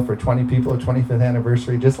Nellygale for 20 people, 25th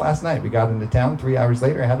anniversary. Just last night, we got into town. 3 hours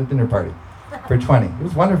later, I had a dinner party for 20. It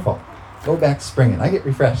was wonderful. Go back springing. I get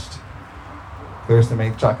refreshed. Clarissa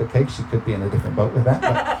made chocolate cake. She could be in a different boat with that.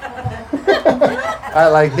 But I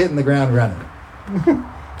like hitting the ground running.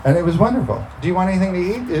 And it was wonderful. Do you want anything to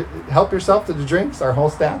eat? Help yourself to the drinks, our whole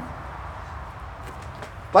staff.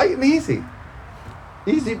 Light and easy.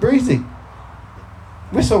 Easy breezy.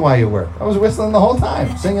 Whistle while you work. I was whistling the whole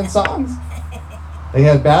time, singing songs. They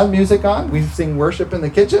had bad music on. We sing worship in the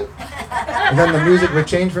kitchen. And then the music would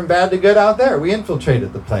change from bad to good out there. We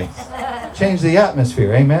infiltrated the place. Changed the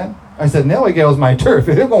atmosphere, amen? I said, Nellygale's my turf.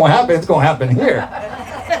 If it's going to happen, it's going to happen here.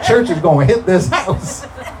 Church is going to hit this house.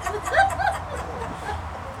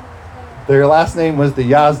 Their last name was the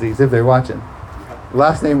Yazdis, if they're watching. The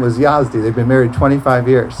last name was Yazdi. They've been married 25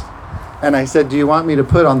 years. And I said, do you want me to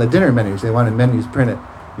put on the dinner menus? They wanted menus printed.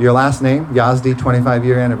 Your last name, Yazdi,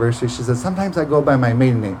 25-year anniversary. She said, sometimes I go by my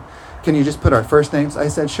maiden name. Can you just put our first names? I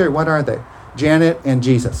said, sure. What are they? Janet and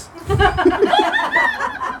Jesus.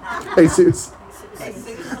 Jesus.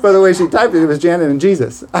 By the way she typed it, it was Janet and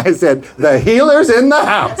Jesus. I said, the healer's in the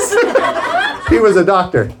house. He was a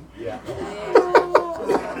doctor.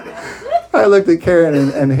 I looked at Karen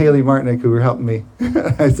and Haley Martinick, who were helping me.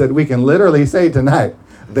 I said, we can literally say tonight,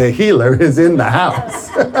 the healer is in the house.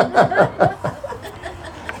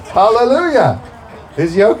 Hallelujah.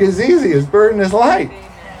 His yoke is easy. His burden is light.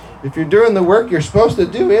 If you're doing the work you're supposed to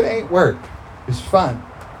do, it ain't work. It's fun.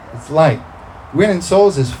 It's light. Winning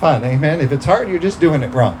souls is fun. Amen. If it's hard, you're just doing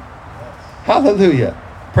it wrong. Hallelujah.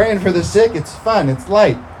 Praying for the sick, it's fun. It's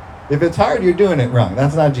light. If it's hard, you're doing it wrong.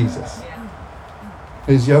 That's not Jesus.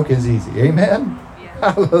 His yoke is easy. Amen?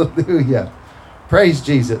 Yeah. Hallelujah. Praise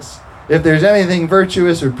Jesus. If there's anything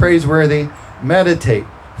virtuous or praiseworthy, meditate.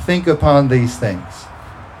 Think upon these things.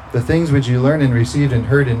 The things which you learned and received and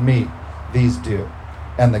heard in me, these do.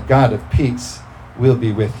 And the God of peace will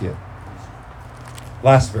be with you.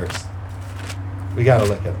 Last verse. We got to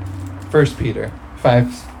look at it. 1 Peter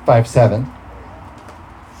 5:7.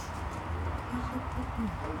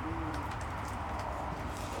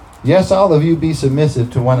 Yes, all of you be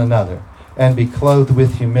submissive to one another, and be clothed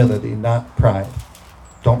with humility, not pride.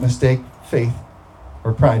 Don't mistake faith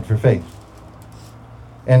or pride for faith.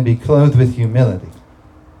 And be clothed with humility.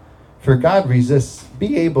 For God resists,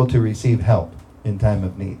 be able to receive help in time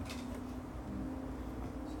of need.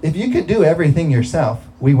 If you could do everything yourself,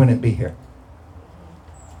 we wouldn't be here.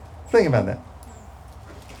 Think about that.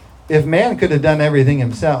 If man could have done everything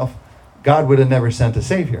himself, God would have never sent a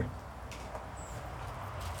Savior.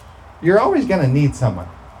 You're always going to need someone.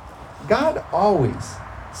 God always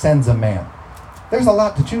sends a man. There's a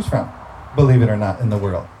lot to choose from, believe it or not, in the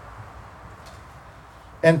world.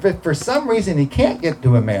 And if for some reason he can't get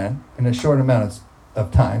to a man in a short amount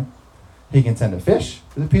of time, he can send a fish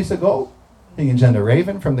with a piece of gold. He can send a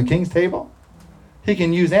raven from the king's table. He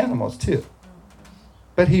can use animals too.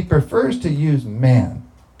 But he prefers to use man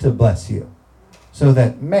to bless you, so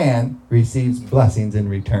that man receives blessings in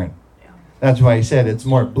return. That's why he said it's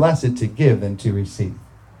more blessed to give than to receive.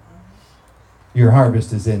 Your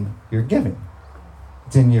harvest is in your giving.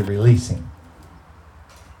 It's in your releasing.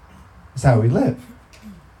 It's how we live.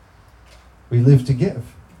 We live to give.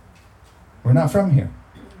 We're not from here.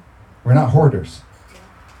 We're not hoarders.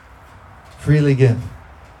 Freely give.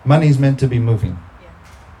 Money's meant to be moving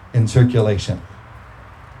in circulation.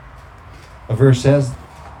 A verse says,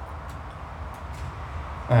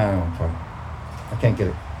 I can't get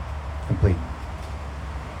it complete.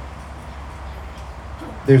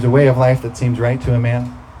 There's a way of life that seems right to a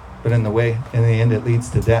man, but in the end it leads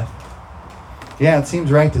to death. Yeah, it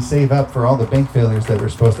seems right to save up for all the bank failures that were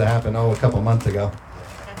supposed to happen, a couple months ago,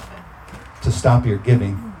 to stop your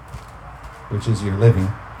giving, which is your living,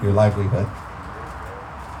 your livelihood.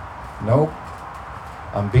 Nope.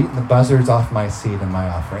 I'm beating the buzzards off my seed and my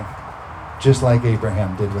offering, just like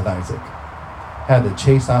Abraham did with Isaac. Had to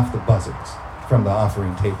chase off the buzzards from the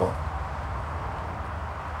offering table.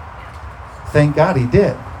 Thank God he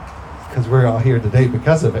did, because we're all here today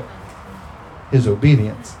because of it. His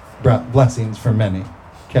obedience brought blessings for many.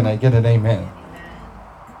 Can I get an amen?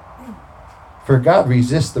 For God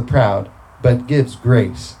resists the proud, but gives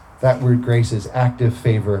grace. That word grace is active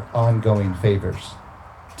favor, ongoing favors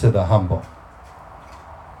to the humble.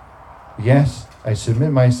 Yes, I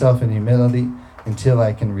submit myself in humility until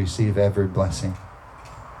I can receive every blessing.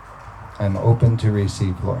 I'm open to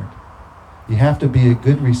receive, Lord. You have to be a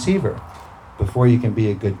good receiver before you can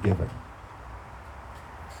be a good giver.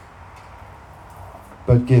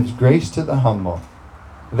 But gives grace to the humble.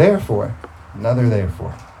 Therefore, another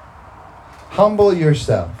therefore, humble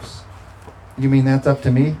yourselves. You mean that's up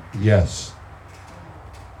to me? Yes.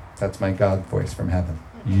 That's my God voice from heaven.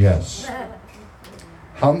 Yes.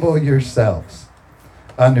 Humble yourselves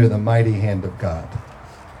under the mighty hand of God.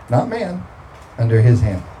 Not man, under his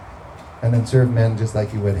hand. And then serve men just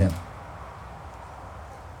like you would him.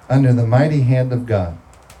 Under the mighty hand of God,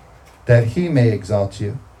 that he may exalt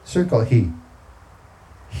you. Circle he.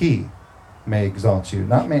 He may exalt you.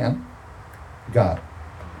 Not man, God.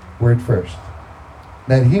 Word first.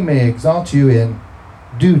 That he may exalt you in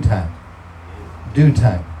due time. Due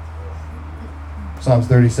time. Psalms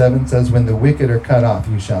 37 says, when the wicked are cut off,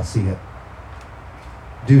 you shall see it.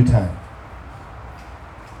 Due time.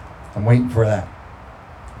 I'm waiting for that.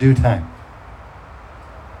 Due time.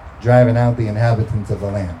 Driving out the inhabitants of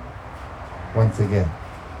the land. Once again.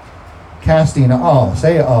 Casting all,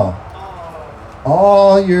 say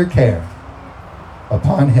all your care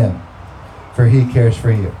upon him, for he cares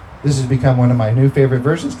for you. This has become one of my new favorite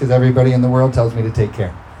verses because everybody in the world tells me to take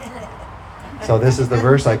care. So this is the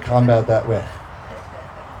verse I combat that with.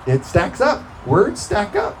 It stacks up. Words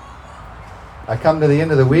stack up. I come to the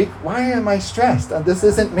end of the week. Why am I stressed? This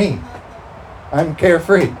isn't me. I'm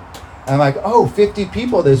carefree. I'm like, 50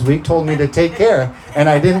 people this week told me to take care, and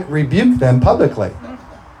I didn't rebuke them publicly.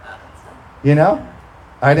 You know?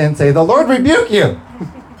 I didn't say, the Lord rebuke you.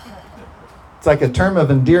 It's like a term of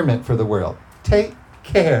endearment for the world. Take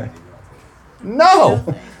care. No!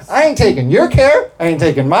 I ain't taking your care. I ain't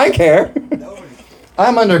taking my care.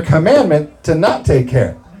 I'm under commandment to not take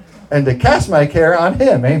care and to cast my care on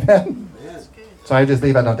him. Amen? So I just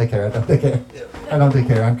leave. I don't take care. I don't take care. I don't take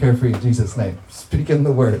care. I'm carefree in Jesus' name. Speaking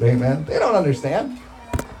the word. Amen? They don't understand.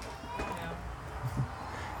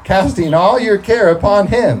 Casting all your care upon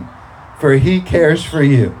him, for he cares for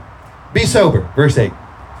you. Be sober. Verse 8.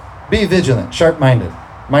 Be vigilant, sharp-minded,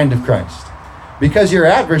 mind of Christ. Because your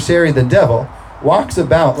adversary, the devil, walks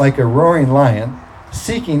about like a roaring lion,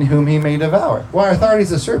 seeking whom he may devour. Well, I thought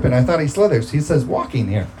he's a serpent. I thought he slithers. He says walking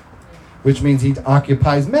here, which means he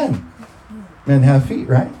occupies men. Men have feet,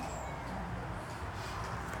 right?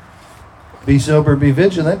 Be sober, be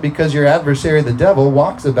vigilant, because your adversary, the devil,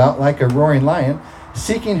 walks about like a roaring lion,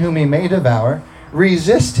 seeking whom he may devour.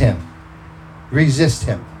 Resist him. Resist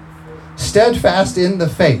him. Steadfast in the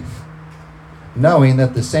faith, knowing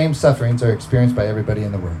that the same sufferings are experienced by everybody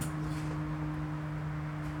in the world.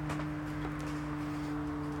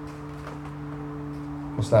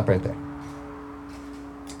 We'll stop right there.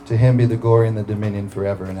 To him be the glory and the dominion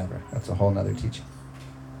forever and ever. That's a whole nother teaching.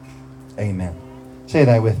 Amen. Say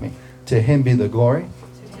that with me. To him be the glory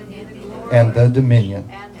and the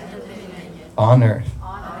dominion on earth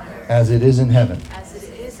as it is in heaven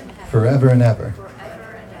forever and ever.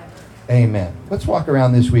 Amen. Let's walk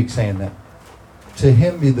around this week saying that. To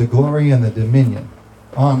him be the glory and the dominion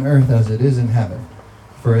on earth as it is in heaven,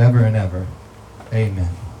 forever and ever. Amen.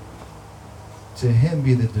 To him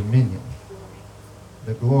be the dominion,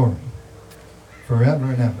 the glory, forever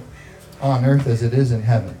and ever, on earth as it is in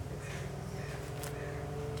heaven.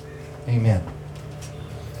 Amen.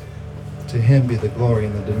 To him be the glory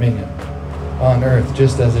and the dominion on earth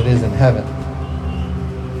just as it is in heaven.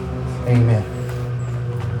 Amen.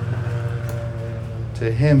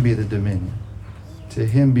 To him be the dominion. To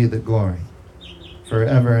him be the glory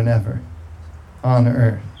forever and ever on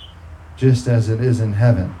earth just as it is in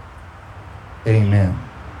heaven. Amen.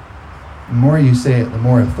 The more you say it, the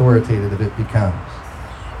more authoritative it becomes.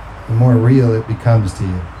 The more real it becomes to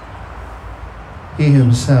you. He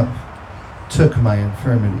himself took my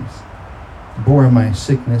infirmities, bore my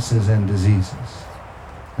sicknesses and diseases,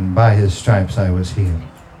 and by his stripes I was healed.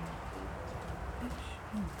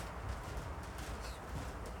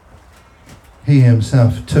 He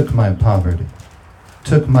himself took my poverty,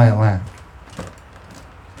 took my lack,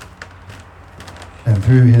 and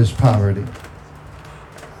through his poverty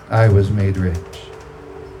I was made rich.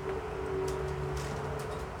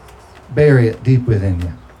 Bury it deep within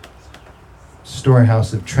you.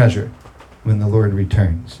 Storehouse of treasure when the Lord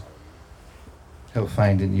returns. He'll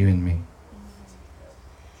find in you and me.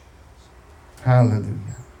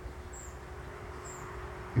 Hallelujah.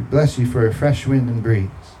 We bless you for a fresh wind and breeze,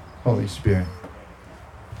 Holy Spirit.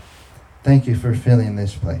 Thank you for filling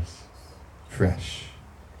this place fresh.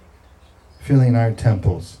 Filling our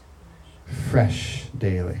temples fresh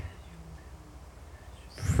daily.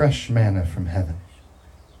 Fresh manna from heaven.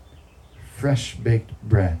 Fresh baked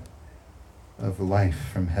bread of life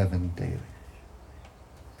from heaven daily.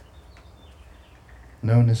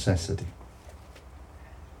 No necessity.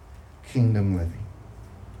 Kingdom living.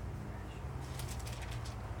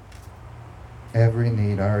 Every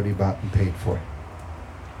need already bought and paid for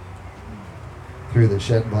through the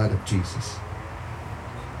shed blood of Jesus.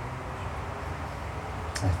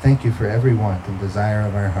 I thank you for every want and desire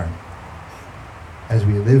of our heart as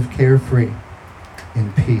we live carefree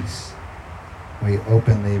in peace. We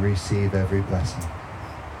openly receive every blessing.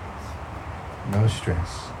 No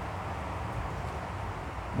stress.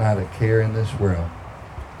 Not a care in this world,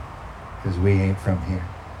 because we ain't from here.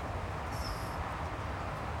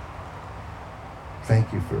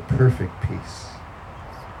 Thank you for perfect peace,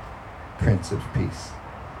 Prince of Peace.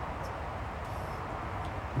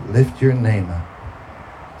 Lift your name up,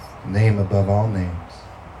 name above all names.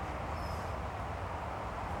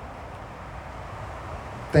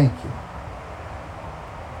 Thank you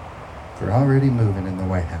for already moving in the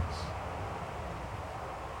White House.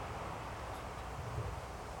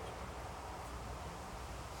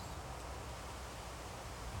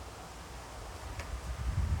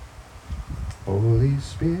 Holy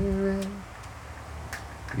Spirit,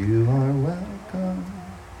 you are welcome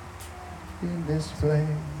in this place.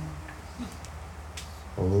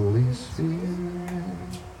 Holy Spirit,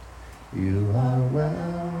 you are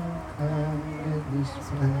welcome in this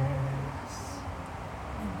place.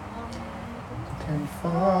 And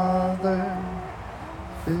Father,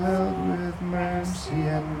 filled with mercy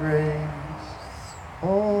and grace,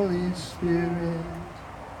 Holy Spirit,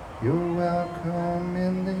 you're welcome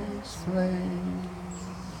in this place.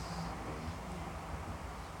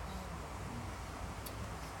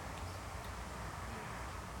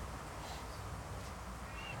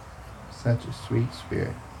 Such a sweet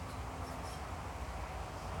spirit.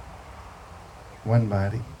 One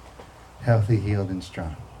body, healthy, healed, and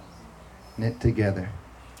strong, knit together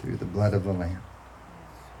through the blood of the Lamb.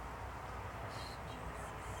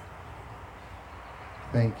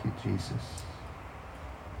 Thank you, Jesus,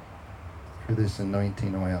 for this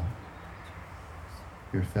anointing oil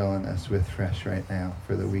you're filling us with fresh right now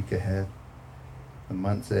for the week ahead, the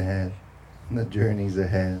months ahead, the journeys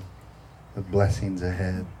ahead, the blessings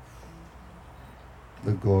ahead,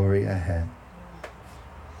 the glory ahead.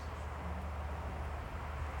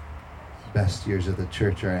 Best years of the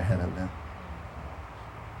church are ahead of them.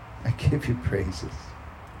 I give you praises.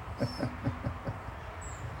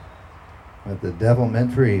 What the devil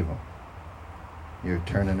meant for evil, you're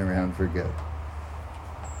turning around for good.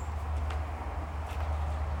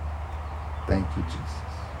 Thank you, Jesus.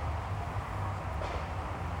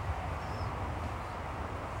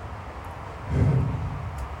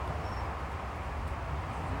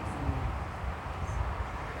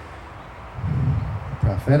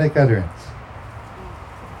 Prophetic utterance.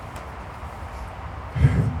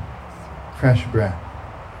 Fresh breath.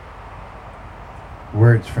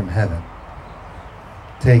 Words from heaven.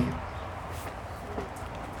 Take it.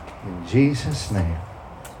 In Jesus' name.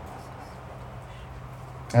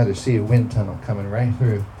 I just see a wind tunnel coming right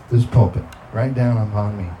through this pulpit, right down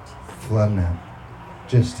upon me, flooding out.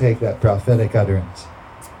 Just take that prophetic utterance.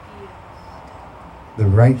 The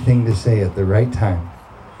right thing to say at the right time.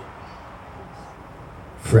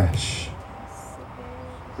 Fresh.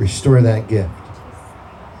 Restore that gift.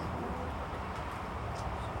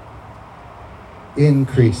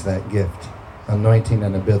 Increase that gift. Anointing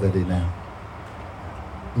and ability now.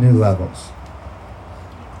 New levels.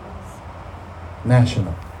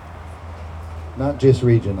 National. Not just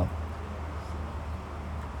regional.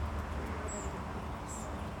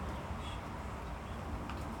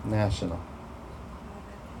 National.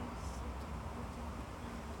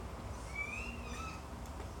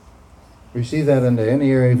 Receive that into any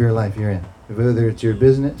area of your life you're in. Whether it's your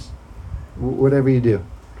business, whatever you do,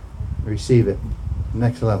 receive it.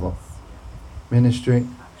 Next level. Ministry,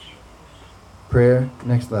 prayer,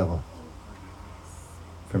 next level.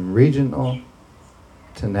 From regional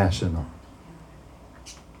to national.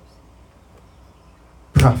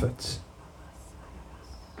 Prophets.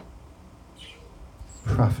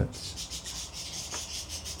 Prophets.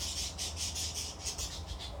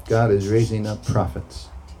 God is raising up prophets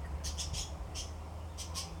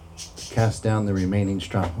to cast down the remaining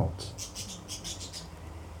strongholds.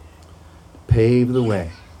 Pave the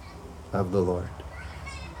way of the Lord.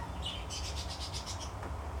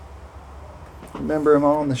 Remember them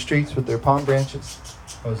all in the streets with their palm branches?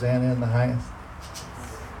 Hosanna in the highest.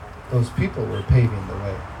 Those people were paving the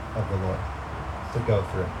way of the Lord to go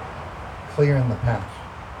through. Clearing the path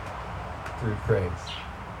through praise.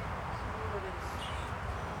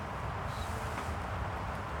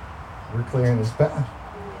 We're clearing his path.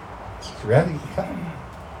 It's ready to come.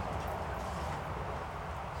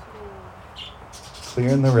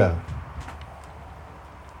 Clearing the road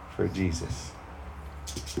for Jesus.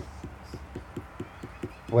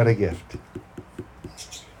 What a gift.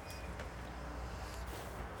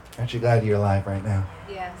 Aren't you glad you're alive right now?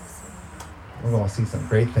 Yes. We're going to see some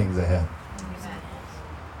great things ahead. Amen.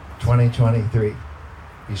 2023,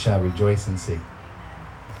 you shall rejoice and see.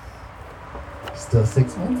 Still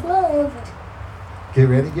 6 months left. Get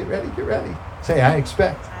ready, get ready, get ready. Say, I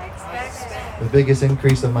expect I expect the biggest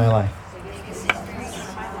increase of my life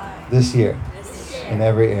this year in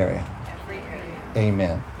every area.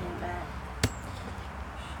 Amen.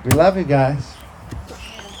 We love you guys.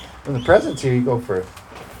 In the presence here, you go for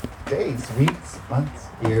days, weeks, months,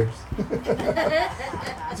 years.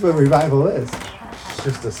 That's what revival is. It's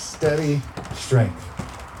just a steady strength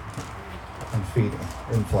and feeding,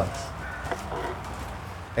 influx.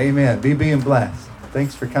 Amen. Be being blessed.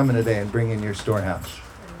 Thanks for coming today and bringing your storehouse.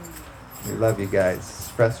 We love you guys.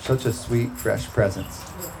 Fresh, such a sweet, fresh presence.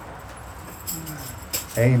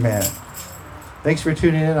 Amen. Thanks for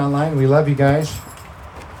tuning in online. We love you guys.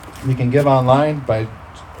 You can give online by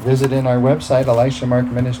visiting our website,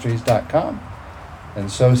 elishamarkministries.com,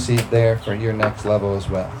 and sow seed there for your next level as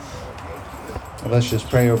well. Let's just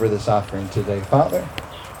pray over this offering today. Father,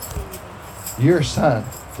 your Son,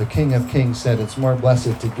 the King of Kings, said it's more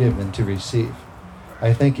blessed to give than to receive.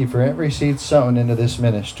 I thank you for every seed sown into this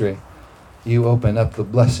ministry. You open up the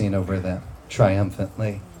blessing over them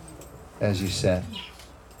triumphantly, as you said,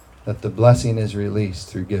 that the blessing is released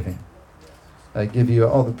through giving. I give you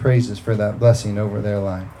all the praises for that blessing over their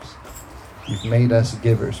lives. You've made us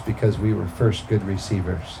givers because we were first good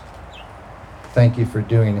receivers. Thank you for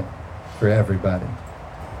doing it for everybody.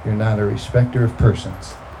 You're not a respecter of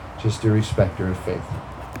persons, just a respecter of faith.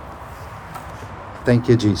 Thank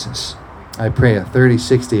you, Jesus. I pray a 30,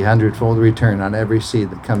 60, 100-fold return on every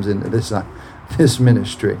seed that comes into this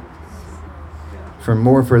ministry. For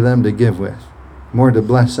more for them to give with, more to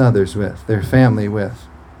bless others with, their family with,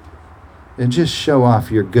 and just show off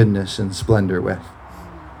your goodness and splendor with.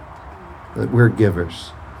 That we're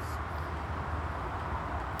givers.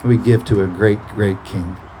 We give to a great, great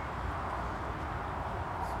King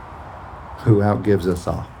who outgives us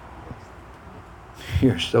all.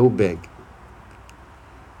 You're so big.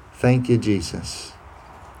 Thank you, Jesus,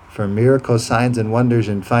 for miracles, signs, and wonders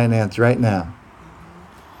in finance right now.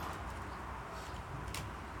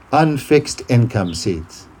 Unfixed income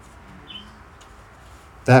seeds.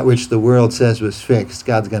 That which the world says was fixed,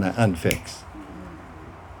 God's going to unfix.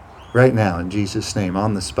 Right now, in Jesus' name,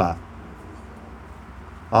 on the spot.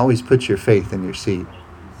 Always put your faith in your seed.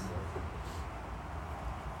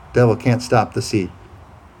 Devil can't stop the seed.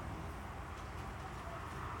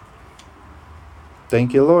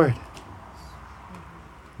 Thank you, Lord.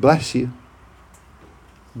 Bless you.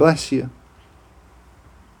 Bless you.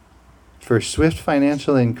 For swift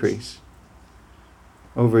financial increase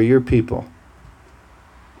over your people.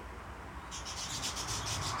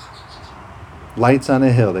 Lights on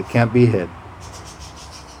a hill that can't be hid.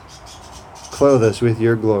 Clothe us with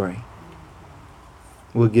your glory.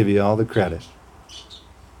 We'll give you all the credit.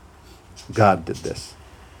 God did this,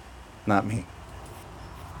 not me.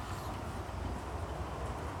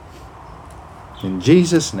 In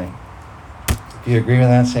Jesus' name. If you agree with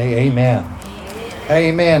that, say amen.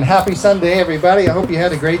 Amen. Happy Sunday, everybody. I hope you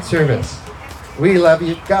had a great service. We love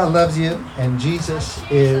you. God loves you. And Jesus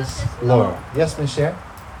is Lord. Yes, Miss Cher?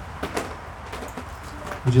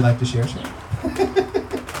 Would you like to share, Cher?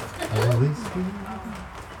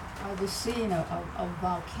 I was seeing a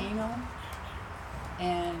volcano,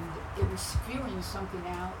 and it was spewing something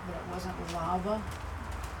out, but it wasn't lava.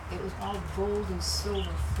 It was all gold and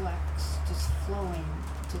silver flecks just flowing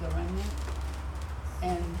to the remnant.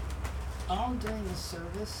 And all during the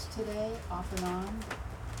service today, off and on,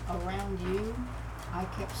 around you, I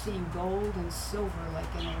kept seeing gold and silver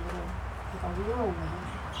like in a little, like a whirlwind,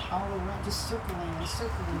 all around, just circling and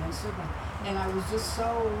circling and circling. And I was just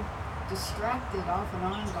so distracted off and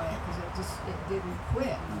on by it because it didn't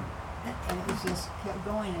quit. And it was just kept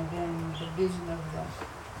going, and then the vision of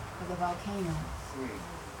the volcano.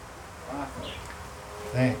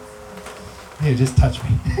 Thanks. You just touch me.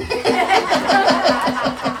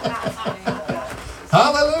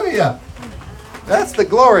 Hallelujah. That's the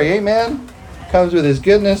glory, amen. Comes with his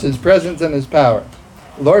goodness, his presence, and his power.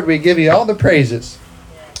 Lord, we give you all the praises.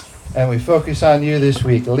 And we focus on you this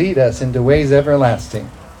week. Lead us into ways everlasting.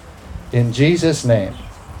 In Jesus' name,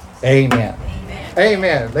 amen.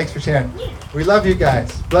 Amen. Thanks for sharing. We love you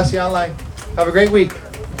guys. Bless you online. Have a great week.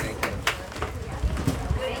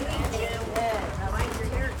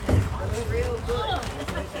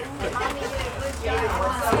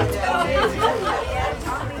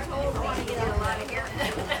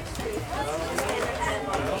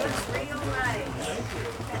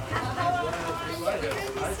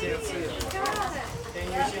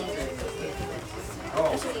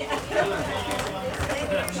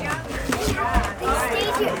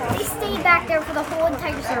 They stayed back there for the whole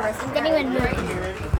entire service and didn't even move.